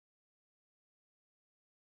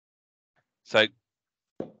So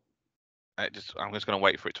I'm just going to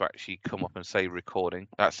wait for it to actually come up and say recording.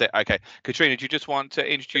 That's it. Okay. Katrina, do you just want to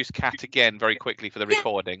introduce Kat again very quickly for the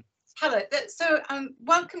recording? Hello. So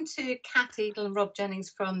welcome to Kat, Eadle and Rob Jennings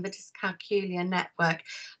from the Dyscalculia Network.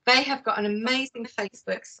 They have got an amazing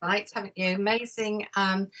Facebook site, haven't you? Amazing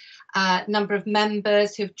number of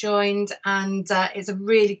members who've joined, and it's a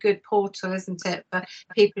really good portal, isn't it, for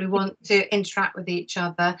people who want to interact with each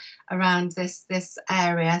other around this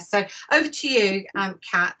area. So over to you,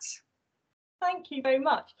 Kat. Thank you very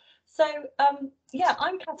much. So, yeah,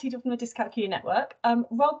 I'm Kat Eadle from the Dyscalculia Network.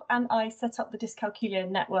 Rob and I set up the Dyscalculia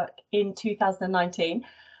Network in 2019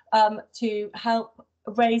 to help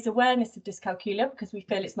raise awareness of dyscalculia, because we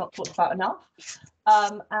feel it's not talked about enough,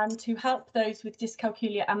 and to help those with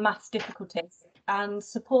dyscalculia and maths difficulties, and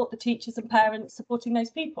support the teachers and parents supporting those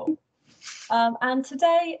people. And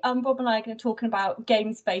today, Rob and I are going to talk about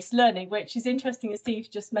games-based learning, which is interesting, as Steve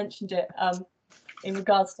just mentioned it. In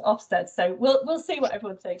regards to Ofsted, so we'll see what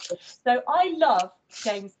everyone thinks. So I love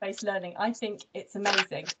games-based learning. I think it's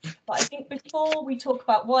amazing, but I think before we talk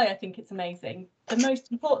about why I think it's amazing, the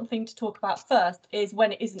most important thing to talk about first is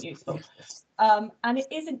when it isn't useful. And it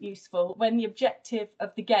isn't useful when the objective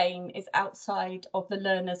of the game is outside of the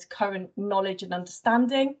learner's current knowledge and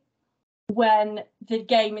understanding, when the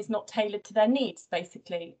game is not tailored to their needs,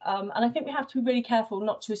 basically. And I think we have to be really careful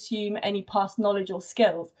not to assume any past knowledge or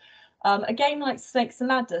skills. A game like Snakes and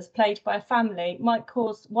Ladders, played by a family, might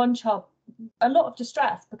cause one child a lot of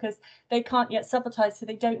distress because they can't yet subitize, so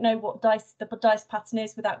they don't know what the dice pattern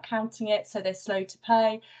is without counting it, so they're slow to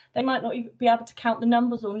play. They might not even be able to count the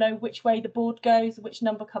numbers or know which way the board goes, which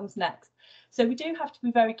number comes next. So we do have to be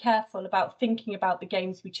very careful about thinking about the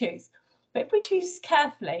games we choose. But if we choose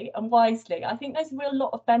carefully and wisely, I think there's a real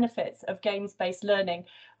lot of benefits of games-based learning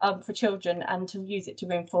for children, and to use it to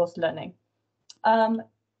reinforce learning.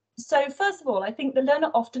 So first of all, I think the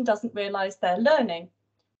learner often doesn't realise they're learning.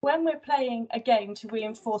 When we're playing a game to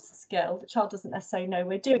reinforce a skill, the child doesn't necessarily know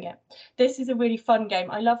we're doing it. This is a really fun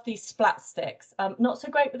game. I love these splat sticks. Not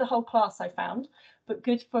so great with the whole class, I found, but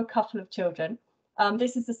good for a couple of children.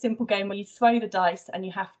 This is a simple game where you throw the dice and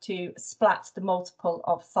you have to splat the multiple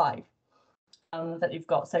of 5 that you've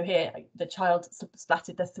got. So here, the child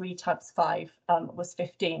splatted the 3 times 5 was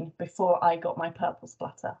 15 before I got my purple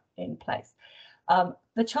splatter in place.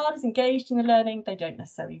 The child is engaged in the learning, they don't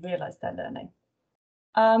necessarily realise they're learning.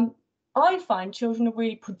 I find children are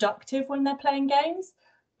really productive when they're playing games.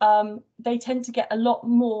 They tend to get a lot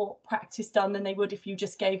more practice done than they would if you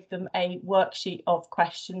just gave them a worksheet of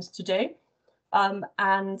questions to do.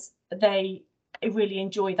 And they really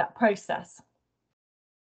enjoy that process.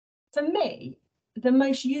 For me, the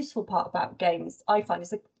most useful part about games, I find, is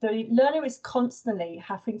that the learner is constantly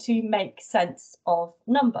having to make sense of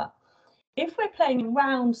number. If we're playing a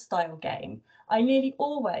round style game, I nearly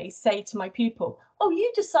always say to my pupil, oh, you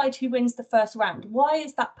decide who wins the first round. Why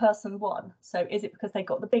is that person won? So is it because they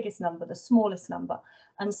got the biggest number, the smallest number,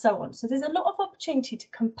 and so on? So there's a lot of opportunity to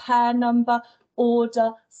compare number,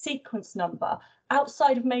 order, sequence number,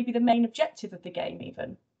 outside of maybe the main objective of the game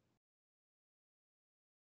even.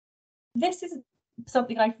 This is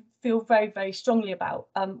something I feel very, very strongly about,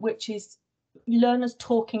 which is learners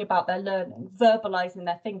talking about their learning, verbalising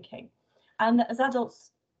their thinking. And as adults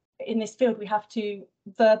in this field, we have to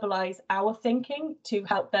verbalise our thinking to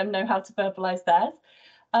help them know how to verbalise theirs.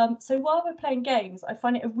 So while we're playing games, I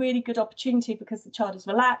find it a really good opportunity, because the child is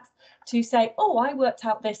relaxed, to say, oh, I worked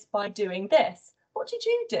out this by doing this. What did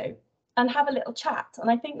you do? And have a little chat. And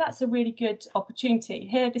I think that's a really good opportunity.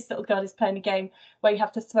 Here, this little girl is playing a game where you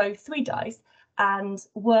have to throw 3 dice and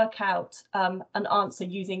work out an answer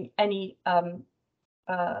using any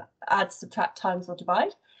add, subtract, times or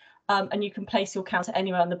divide. And you can place your counter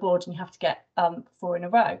anywhere on the board, and you have to get 4 in a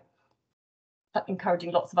row.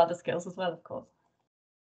 Encouraging lots of other skills as well, of course.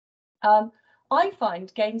 I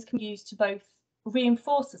find games can be used to both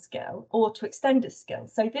reinforce a skill or to extend a skill.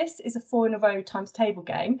 So this is a 4 in a row times table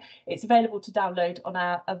game. It's available to download on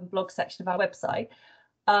our blog section of our website.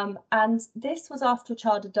 And this was after a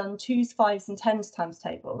child had done 2s, 5s and 10s times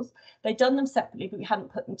tables. They'd done them separately, but we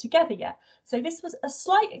hadn't put them together yet. So this was a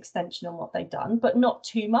slight extension on what they'd done, but not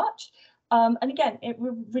too much. And again, it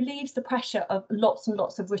relieves the pressure of lots and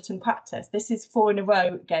lots of written practice. This is 4 in a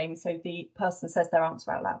row game, so the person says their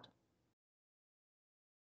answer out loud.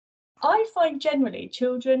 I find generally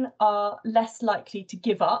children are less likely to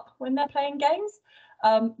give up when they're playing games.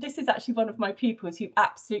 This is actually one of my pupils who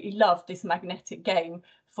absolutely loved this magnetic game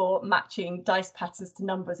for matching dice patterns to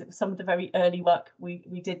numbers. It was some of the very early work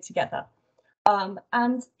we did together.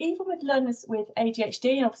 And even with learners with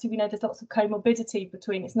ADHD, and obviously we know there's lots of comorbidity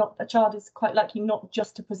between, it's not, a child is quite likely not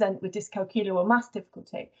just to present with dyscalculia or maths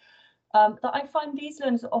difficulty, that I find these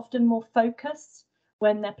learners are often more focused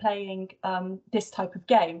when they're playing this type of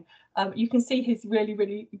game. You can see he's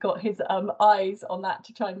really got his eyes on that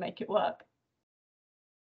to try and make it work.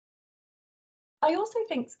 I also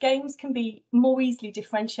think games can be more easily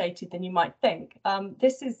differentiated than you might think.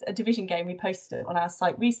 This is a division game we posted on our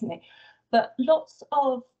site recently, but lots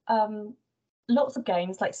of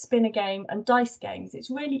games like spinner game and dice games, it's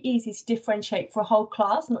really easy to differentiate for a whole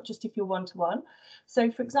class, not just if you're one-to-one. So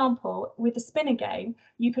for example, with a spinner game,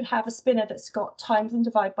 you could have a spinner that's got times and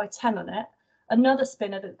divide by 10 on it, another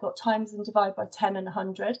spinner that's got times and divide by 10 and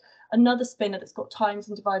 100, another spinner that's got times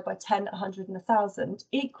and divide by 10, 100 and 1000.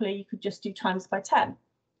 Equally, you could just do times by 10.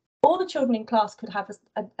 All the children in class could have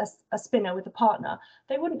a spinner with a partner.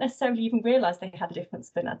 They wouldn't necessarily even realise they had a different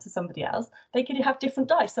spinner to somebody else. They could have different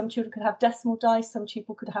dice. Some children could have decimal dice, some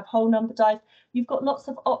people could have whole number dice. You've got lots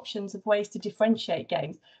of options of ways to differentiate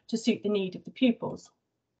games to suit the need of the pupils.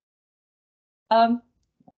 I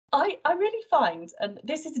really find, and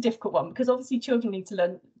this is a difficult one because obviously children need to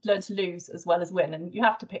learn to lose as well as win, and you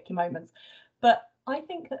have to pick your moments. But I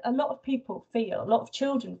think that a lot of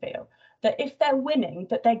children feel that if they're winning,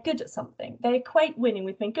 that they're good at something. They equate winning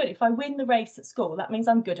with being good. If I win the race at school, that means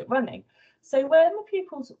I'm good at running. So when the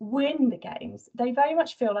pupils win the games, they very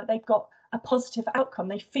much feel like they've got a positive outcome.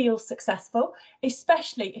 They feel successful,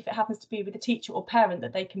 especially if it happens to be with a teacher or parent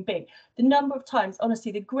that they can beat. The number of times,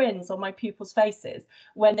 honestly, the grins on my pupils' faces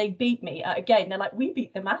when they beat me at a game, they're like, we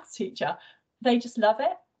beat the maths teacher. They just love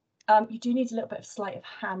it. You do need a little bit of sleight of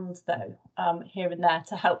hand, though, here and there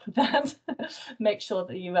to help with that. Make sure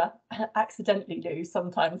that you accidentally lose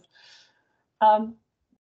sometimes.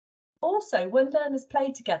 Also, when learners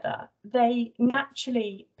play together, they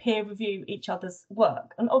naturally peer review each other's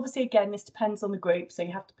work. And obviously, again, this depends on the group, so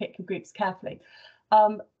you have to pick your groups carefully.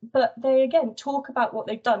 But they, again, talk about what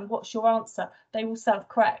they've done. What's your answer? They will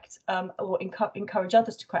self-correct or encourage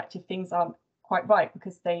others to correct if things aren't quite right,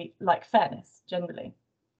 because they like fairness generally.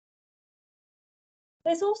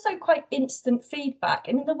 There's also quite instant feedback.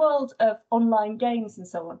 And in the world of online games and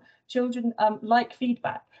so on, children like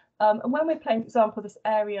feedback. And when we're playing, for example, this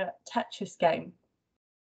area Tetris game,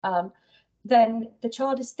 then the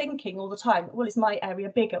child is thinking all the time, well, is my area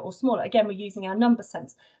bigger or smaller? Again, we're using our number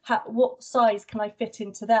sense. What size can I fit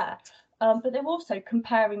into there? But they're also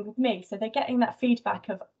comparing with me. So they're getting that feedback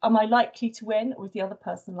of, am I likely to win, or is the other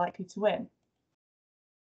person likely to win?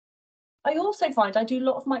 I also find I do a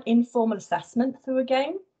lot of my informal assessment through a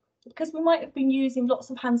game, because we might have been using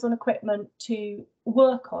lots of hands-on equipment to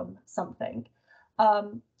work on something.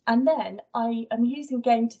 And then I am using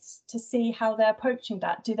games to see how they're approaching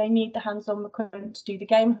that. Do they need the hands-on equipment to do the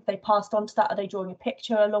game? Have they passed on to that? Are they drawing a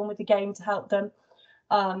picture along with the game to help them?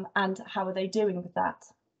 And how are they doing with that?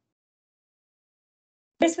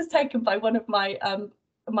 This was taken by one of my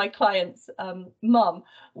clients' mum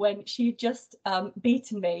when she had just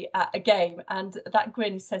beaten me at a game, and that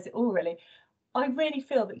grin says it all, really. I really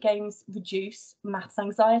feel that games reduce maths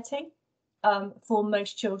anxiety. For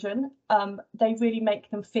most children, they really make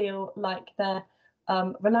them feel like they're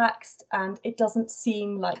relaxed, and it doesn't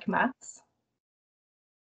seem like maths.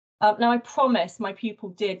 Now, I promise my pupil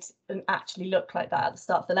did actually look like that at the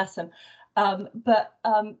start of the lesson, but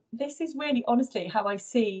this is really honestly how I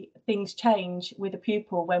see things change with a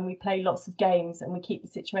pupil when we play lots of games and we keep the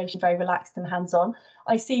situation very relaxed and hands-on.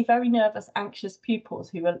 I see very nervous, anxious pupils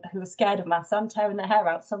who are scared of maths and tearing their hair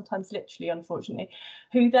out, sometimes literally, unfortunately,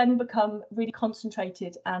 who then become really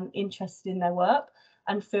concentrated and interested in their work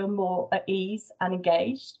and feel more at ease and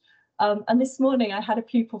engaged. And this morning I had a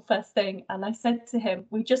pupil first thing, and I said to him,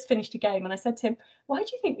 we just finished a game, and I said to him, why do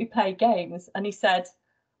you think we play games? And he said,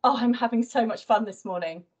 oh, I'm having so much fun this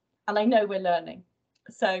morning, and I know we're learning.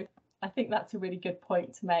 So I think that's a really good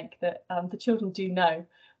point to make, that the children do know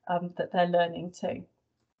that they're learning too.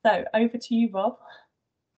 So over to you, Rob.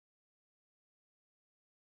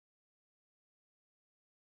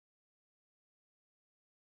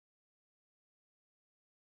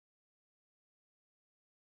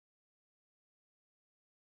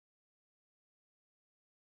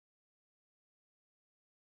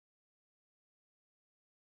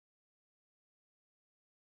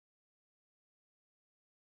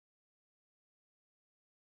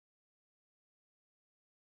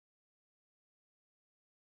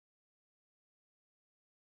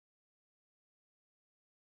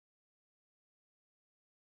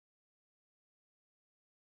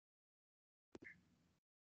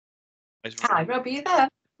 Hi, Rob, are you there?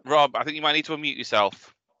 Rob, I think you might need to unmute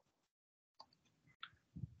yourself.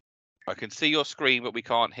 I can see your screen, but we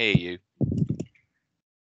can't hear you.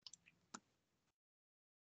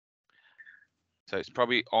 So it's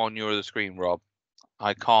probably on your other screen, Rob.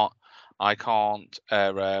 I can't. How's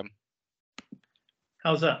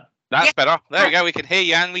that? That's better. There we go. We can hear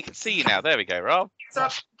you and we can see you now. There we go, Rob.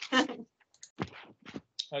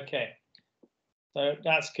 Okay, so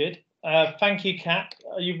that's good. Thank you, Kat.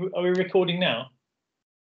 Are we recording now?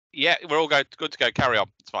 Yeah, we're all good to go. Carry on.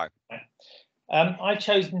 It's fine. I've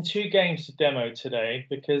chosen 2 games to demo today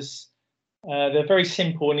because they're very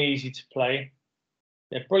simple and easy to play.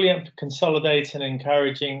 They're brilliant for consolidating and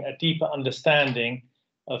encouraging a deeper understanding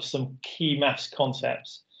of some key maths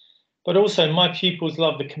concepts. But also, my pupils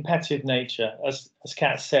love the competitive nature. As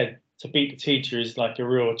Kat said, to beat the teacher is like a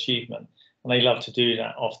real achievement, and they love to do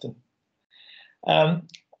that often.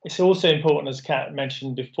 It's also important, as Kat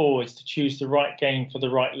mentioned before, is to choose the right game for the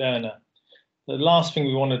right learner. The last thing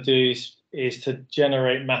we want to do is to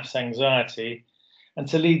generate maths anxiety and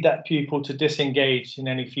to lead that pupil to disengage in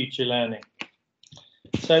any future learning.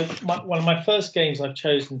 So one of my first games I've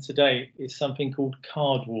chosen today is something called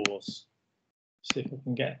Card Wars. See if I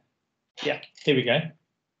can get, yeah, here we go.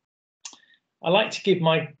 I like to give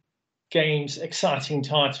my games exciting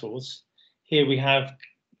titles. Here we have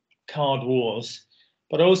Card Wars,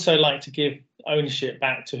 but I also like to give ownership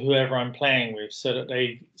back to whoever I'm playing with, so that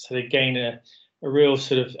they gain a real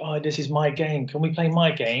sort of, oh, this is my game, can we play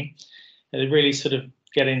my game? And they really sort of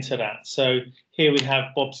get into that. So here we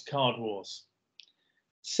have Bob's Card Wars.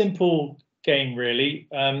 Simple game, really.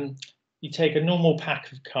 You take a normal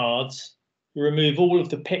pack of cards, you remove all of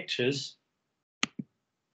the pictures,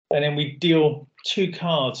 and then we deal 2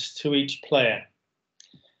 cards to each player.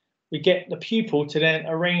 We get the pupil to then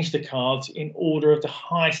arrange the cards in order of the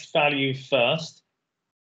highest value first,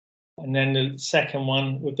 and then the second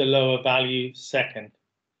one with the lower value second.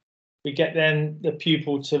 We get then the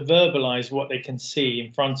pupil to verbalize what they can see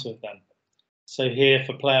in front of them. So here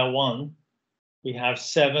for player 1, we have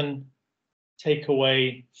 7, take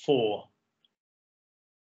away 4.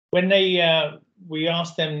 When we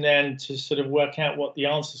ask them then to sort of work out what the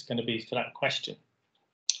answer is going to be for that question.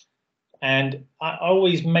 And I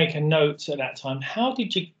always make a note at that time, how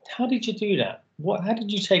did you do that? How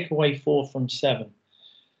did you take away 4 from 7?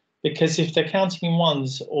 Because if they're counting in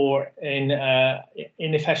ones or in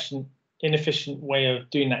inefficient way of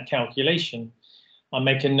doing that calculation, I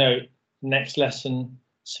make a note, next lesson,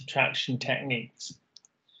 subtraction techniques.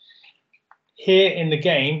 Here in the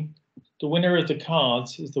game, the winner of the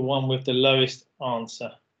cards is the one with the lowest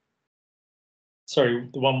answer. Sorry,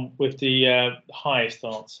 the one with the highest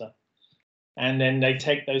answer. And then they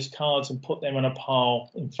take those cards and put them on a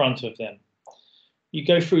pile in front of them. You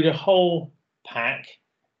go through the whole pack,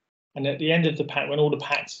 and at the end of the pack, when all the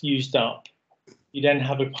pack's used up, you then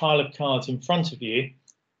have a pile of cards in front of you,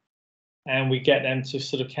 and we get them to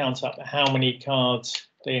sort of count up how many cards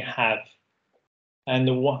they have. And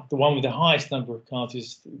the one with the highest number of cards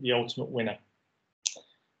is the ultimate winner.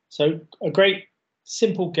 So a great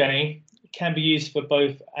simple game. It can be used for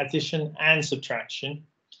both addition and subtraction.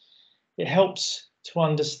 It helps to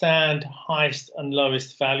understand highest and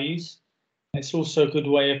lowest values. It's also a good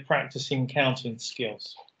way of practicing counting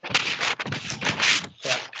skills.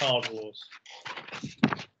 That's Card Wars.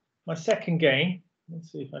 My second game,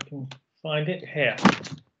 let's see if I can find it here,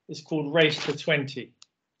 is called Race to 20.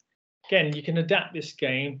 Again, you can adapt this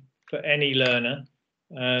game for any learner.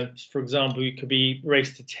 For example, it could be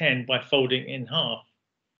Race to 10 by folding in half.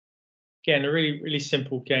 Again, a really, really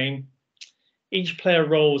simple game. Each player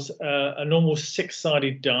rolls a normal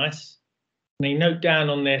 6-sided dice, and they note down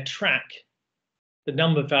on their track the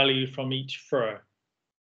number value from each throw.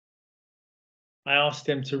 I ask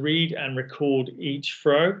them to read and record each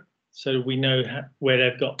throw so that we know where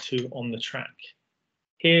they've got to on the track.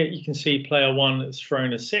 Here you can see player 1 has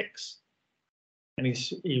thrown a 6, and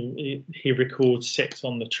he records 6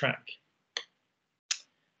 on the track.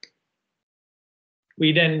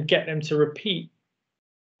 We then get them to repeat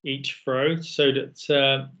each throw so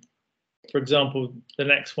that, for example, the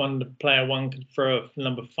next one, the player 1 could throw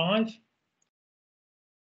number 5,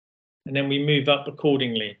 and then we move up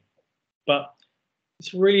accordingly. But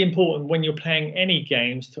it's really important when you're playing any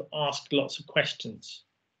games to ask lots of questions.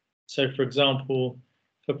 So, for example,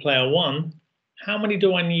 for player 1, how many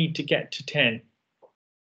do I need to get to 10?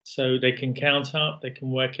 So they can count up, they can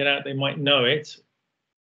work it out, they might know it,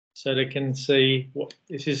 so they can see what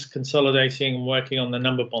this is consolidating and working on the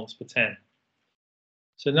number bonds for 10.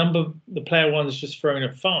 So the player 1 has just thrown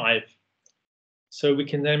a 5, so we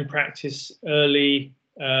can then practice early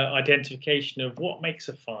identification of what makes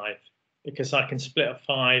a 5, because I can split a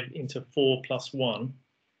 5 into 4 plus 1.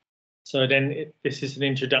 So then this is an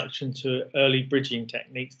introduction to early bridging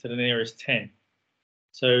techniques to the nearest 10.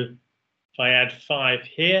 So if I add 5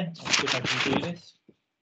 here, let's see if I can do this.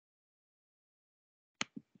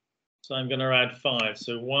 So I'm going to add 5.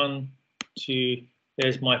 So 1, 2,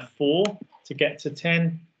 there's my 4 to get to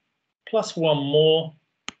 10, plus 1 more.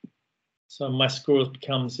 So my score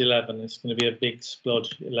becomes 11. It's going to be a big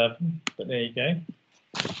splodge 11, but there you go.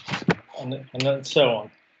 And so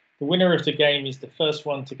on. The winner of the game is the first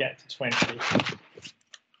one to get to 20.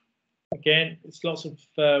 Again, it's lots of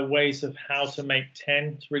ways of how to make 10.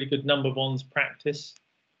 It's really good number bonds practice.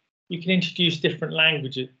 You can introduce different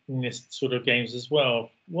languages in this sort of games as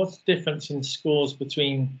well. What's the difference in scores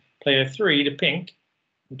between player 3, the pink,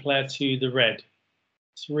 and player 2, the red?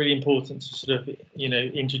 It's really important to sort of,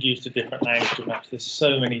 introduce a different language. Perhaps there's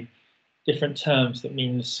so many different terms that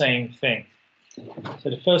mean the same thing.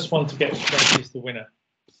 So the first one to get to 20 is the winner.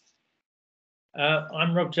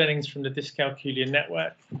 I'm Rob Jennings from the Dyscalculia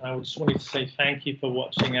Network. I just wanted to say thank you for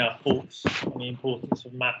watching our thoughts on the importance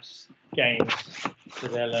of maths games to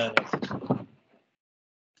their learners.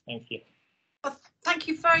 Thank you. Well, thank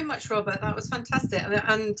you very much, Robert. That was fantastic.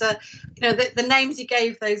 And the names you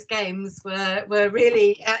gave those games were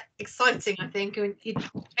really exciting, I think, and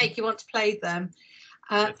make you want to play them.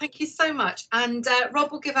 Thank you so much. And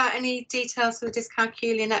Rob will give out any details for the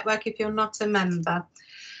Dyscalculia Network if you're not a member.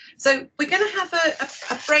 So we're going to have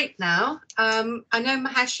a break now. I know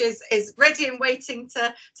Mahesh is ready and waiting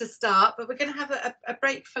to start, but we're going to have a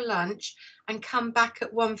break for lunch and come back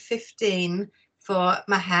at 1:15 for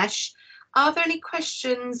Mahesh. Are there any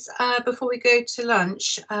questions before we go to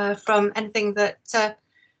lunch from anything that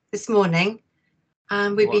this morning?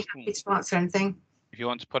 We'd be happy to answer anything. If you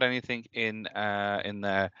want to put anything in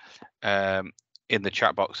the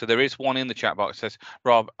chat box. So there is one in the chat box that says,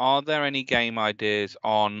 Rob, are there any game ideas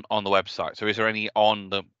on the website? So is there any on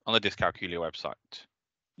the Dyscalculia website?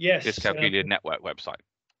 Yes. Dyscalculia Network website.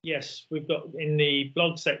 Yes, we've got in the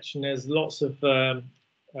blog section, there's lots of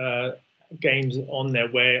games on there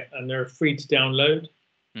and they're free to download.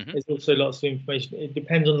 Mm-hmm. There's also lots of information. It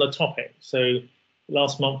depends on the topic. So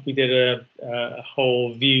last month we did a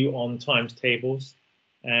whole view on times tables,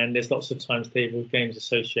 and there's lots of times table games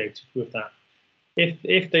associated with that.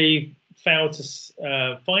 If they fail to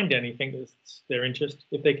find anything that's their interest,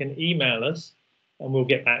 if they can email us, and we'll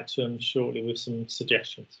get back to them shortly with some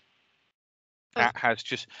suggestions. Kat has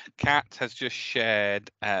just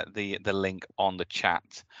shared the link on the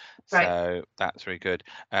chat, right. So that's very good.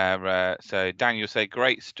 So Daniel say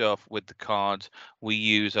great stuff with the cards. We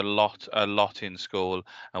use a lot in school,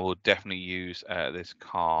 and we'll definitely use this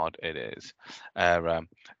card. It is.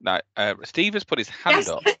 Now Steve has put his hand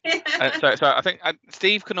up. So I think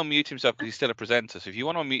Steve can unmute himself because he's still a presenter. So if you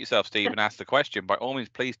want to unmute yourself, Steve, and ask the question, by all means,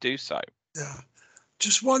 please do so. Yeah,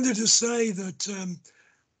 just wanted to say that.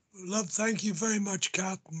 Thank you very much,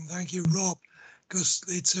 Kat, and thank you, Rob, because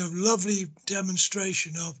it's a lovely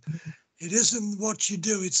demonstration of it isn't what you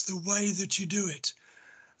do, it's the way that you do it.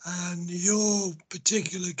 And your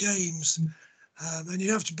particular games, and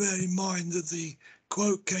you have to bear in mind that the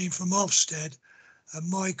quote came from Ofsted, and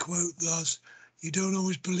my quote was, you don't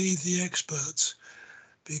always believe the experts,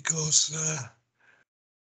 because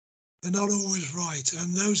they're not always right.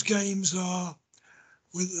 And those games are,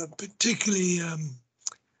 with particularly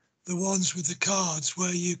the ones with the cards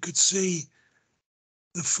where you could see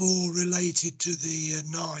the 4 related to the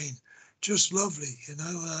 9, just lovely,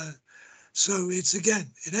 so it's, again,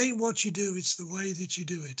 it ain't what you do, it's the way that you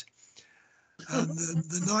do it, and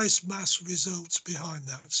the nice mass results behind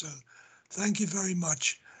that. So thank you very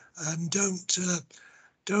much, and don't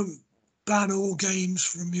ban all games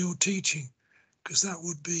from your teaching, because that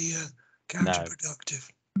would be counterproductive.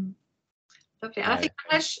 No. Lovely. And I think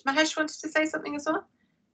Mahesh wanted to say something as well.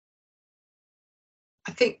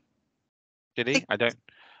 I think. Did he? I think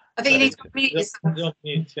you need to mute yourself.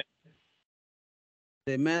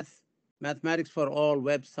 The Mathematics for All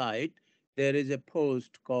website, there is a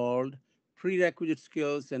post called Prerequisite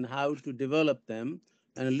Skills and How to Develop Them,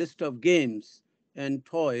 and a list of games and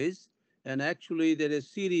toys. And actually, there is a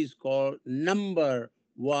series called Number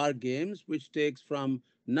War Games, which takes from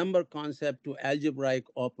number concept to algebraic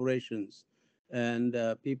operations. And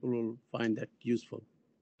people will find that useful.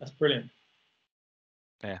 That's brilliant.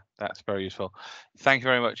 Yeah, that's very useful. Thank you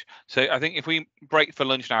very much. So I think if we break for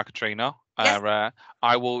lunch now, Katrina, yes.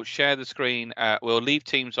 I will share the screen. We'll leave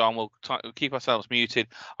Teams on. We'll keep ourselves muted.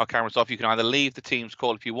 Our cameras off. You can either leave the Teams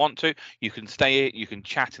call if you want to. You can stay. You can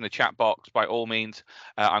chat in the chat box by all means.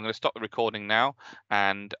 I'm going to stop the recording now,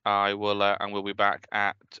 and I will. And we'll be back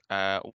at